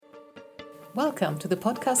Welcome to the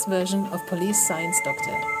podcast version of Police Science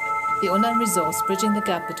Doctor, the online resource bridging the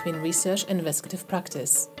gap between research and investigative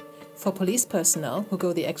practice. For police personnel who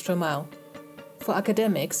go the extra mile. For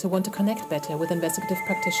academics who want to connect better with investigative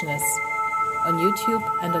practitioners. On YouTube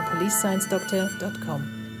and on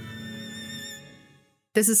policesciencedoctor.com.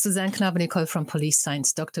 This is Suzanne Knabe-Nicole from Police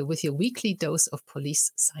Science Doctor with your weekly dose of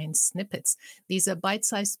police science snippets. These are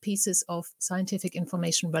bite-sized pieces of scientific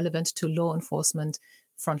information relevant to law enforcement,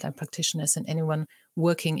 frontline practitioners, and anyone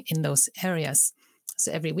working in those areas.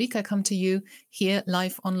 So every week I come to you here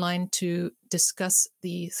live online to discuss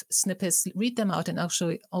these snippets, read them out, and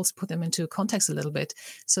actually also put them into context a little bit.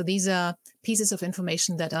 So these are pieces of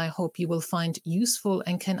information that I hope you will find useful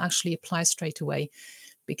and can actually apply straight away.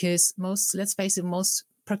 Because let's face it, most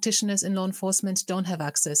practitioners in law enforcement don't have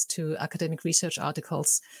access to academic research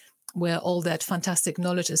articles where all that fantastic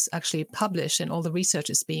knowledge is actually published and all the research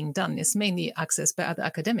is being done. It's mainly accessed by other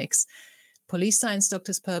academics. Police Science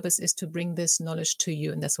Doctor's purpose is to bring this knowledge to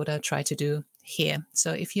you, and that's what I try to do here.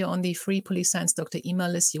 So if you're on the free Police Science Doctor email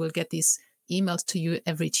list, you will get these emails to you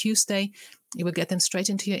every Tuesday. You will get them straight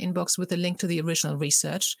into your inbox with a link to the original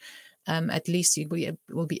research. At least you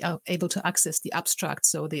will be able to access the abstract,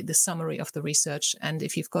 so the summary of the research. And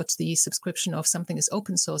if you've got the subscription of something is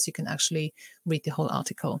open source, you can actually read the whole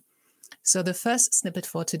article. So the first snippet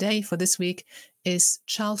for today, for this week, is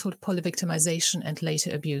childhood polyvictimization and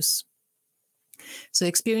later abuse. So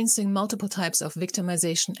experiencing multiple types of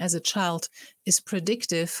victimization as a child is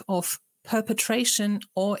predictive of perpetration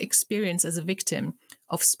or experience as a victim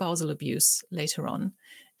of spousal abuse later on,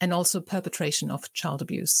 and also perpetration of child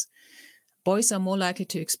abuse. Boys are more likely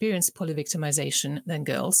to experience polyvictimization than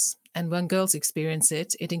girls. And when girls experience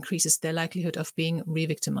it, it increases their likelihood of being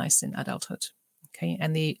re-victimized in adulthood. Okay,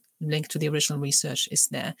 and the link to the original research is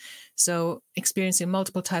there. So experiencing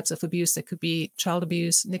multiple types of abuse, that could be child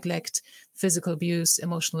abuse, neglect, physical abuse,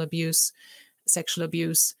 emotional abuse, sexual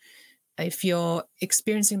abuse. If you're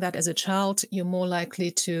experiencing that as a child, you're more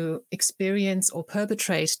likely to experience or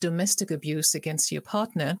perpetrate domestic abuse against your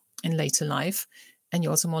partner in later life, and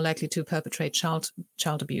you're also more likely to perpetrate child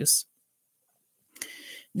abuse.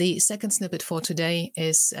 The second snippet for today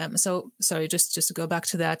is, just to go back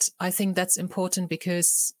to that, I think that's important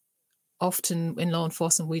because often in law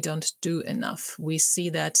enforcement, we don't do enough. We see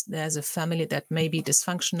that there's a family that may be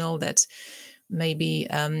dysfunctional, that may be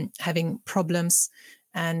having problems,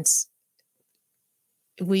 and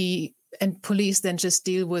police then just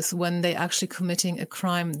deal with when they're actually committing a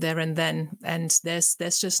crime there and then. And there's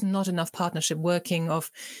just not enough partnership working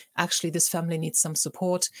of actually this family needs some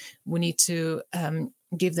support. We need to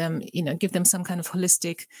give them some kind of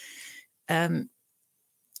holistic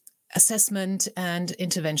assessment and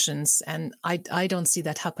interventions. And I don't see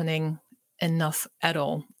that happening enough at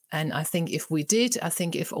all. And I think if we did,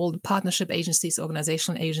 if all the partnership agencies,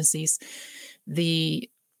 organizational agencies, the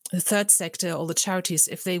third sector, all the charities,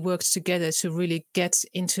 if they worked together to really get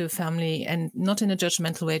into a family and not in a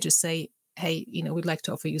judgmental way, just say, hey, we'd like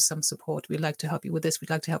to offer you some support. We'd like to help you with this. We'd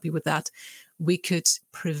like to help you with that. We could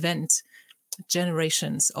prevent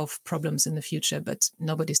generations of problems in the future, but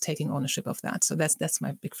nobody's taking ownership of that. So that's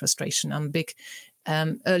my big frustration. I'm a big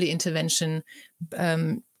early intervention,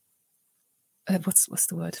 what's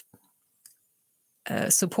the word?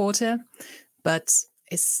 Supporter, but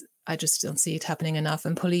I just don't see it happening enough.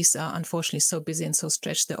 And police are unfortunately so busy and so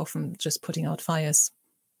stretched, they're often just putting out fires.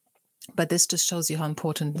 But this just shows you how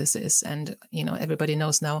important this is. And, everybody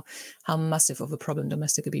knows now how massive of a problem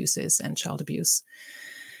domestic abuse is and child abuse.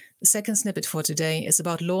 The second snippet for today is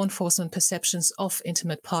about law enforcement perceptions of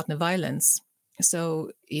intimate partner violence.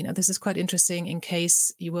 So, this is quite interesting in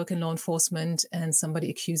case you work in law enforcement and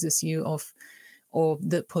somebody accuses you of, or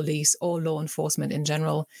the police or law enforcement in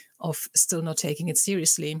general, of still not taking it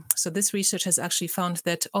seriously. So this research has actually found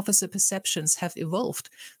that officer perceptions have evolved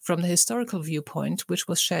from the historical viewpoint, which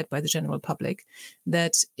was shared by the general public,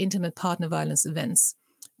 that intimate partner violence events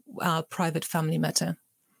are private family matter.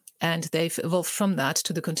 And they've evolved from that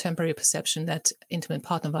to the contemporary perception that intimate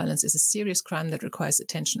partner violence is a serious crime that requires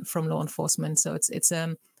attention from law enforcement. So it's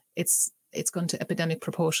gone to epidemic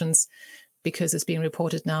proportions because it's being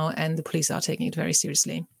reported now, and the police are taking it very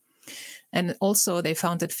seriously. And also they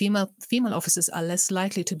found that female officers are less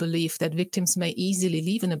likely to believe that victims may easily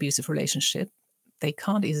leave an abusive relationship. They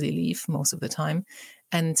can't easily leave most of the time.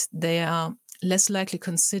 And they are less likely to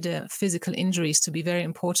consider physical injuries to be very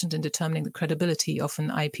important in determining the credibility of an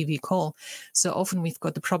IPV call. So often we've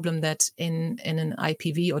got the problem that in an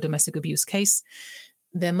IPV or domestic abuse case,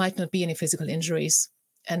 there might not be any physical injuries.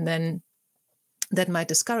 And then that might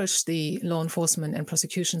discourage the law enforcement and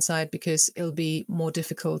prosecution side because it'll be more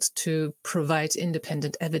difficult to provide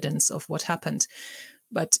independent evidence of what happened.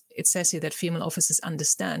 But it says here that female officers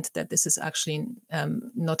understand that this is actually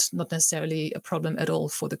not necessarily a problem at all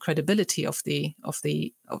for the credibility of the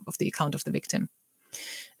account of the victim.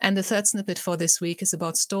 And the third snippet for this week is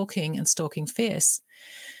about stalking and stalking fears.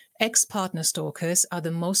 Ex-partner stalkers are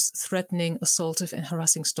the most threatening, assaultive, and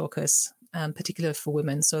harassing stalkers, particularly for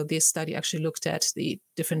women. So this study actually looked at the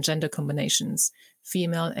different gender combinations,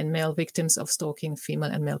 female and male victims of stalking,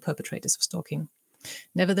 female and male perpetrators of stalking.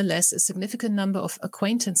 Nevertheless, a significant number of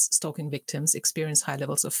acquaintance stalking victims experience high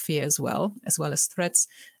levels of fear as well as threats,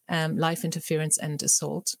 life interference and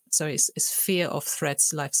assault. Sorry, is fear of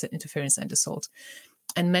threats, life interference and assault.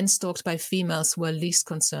 And men stalked by females were least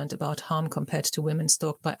concerned about harm compared to women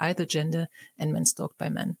stalked by either gender and men stalked by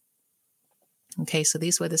men. Okay, so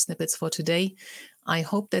these were the snippets for today. I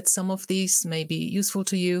hope that some of these may be useful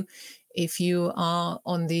to you. If you are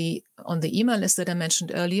on the email list that I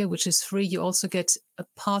mentioned earlier, which is free, you also get a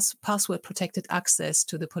password protected access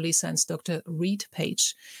to the Police Science Dr. Read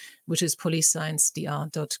page, which is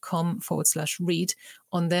policescience.com/read.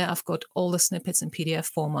 On there, I've got all the snippets in PDF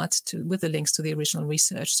format with the links to the original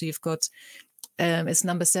research. So you've got, it's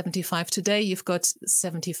number 75 today. You've got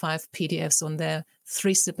 75 PDFs on there,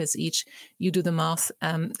 3 snippets each. You do the math.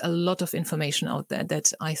 A lot of information out there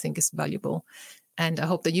that I think is valuable. And I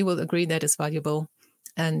hope that you will agree that it's valuable.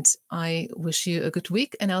 And I wish you a good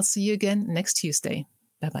week, and I'll see you again next Tuesday.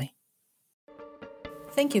 Bye-bye.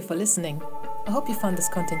 Thank you for listening. I hope you found this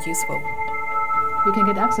content useful. You can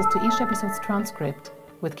get access to each episode's transcript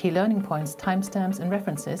with key learning points, timestamps, and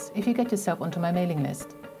references if you get yourself onto my mailing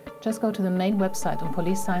list. Just go to the main website on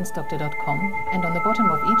policesciencedoctor.com, and on the bottom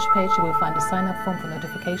of each page you will find a sign-up form for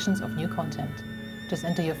notifications of new content. Just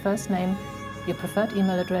enter your first name, your preferred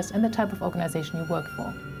email address, and the type of organization you work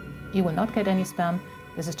for. You will not get any spam.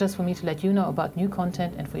 This is just for me to let you know about new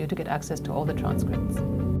content and for you to get access to all the transcripts.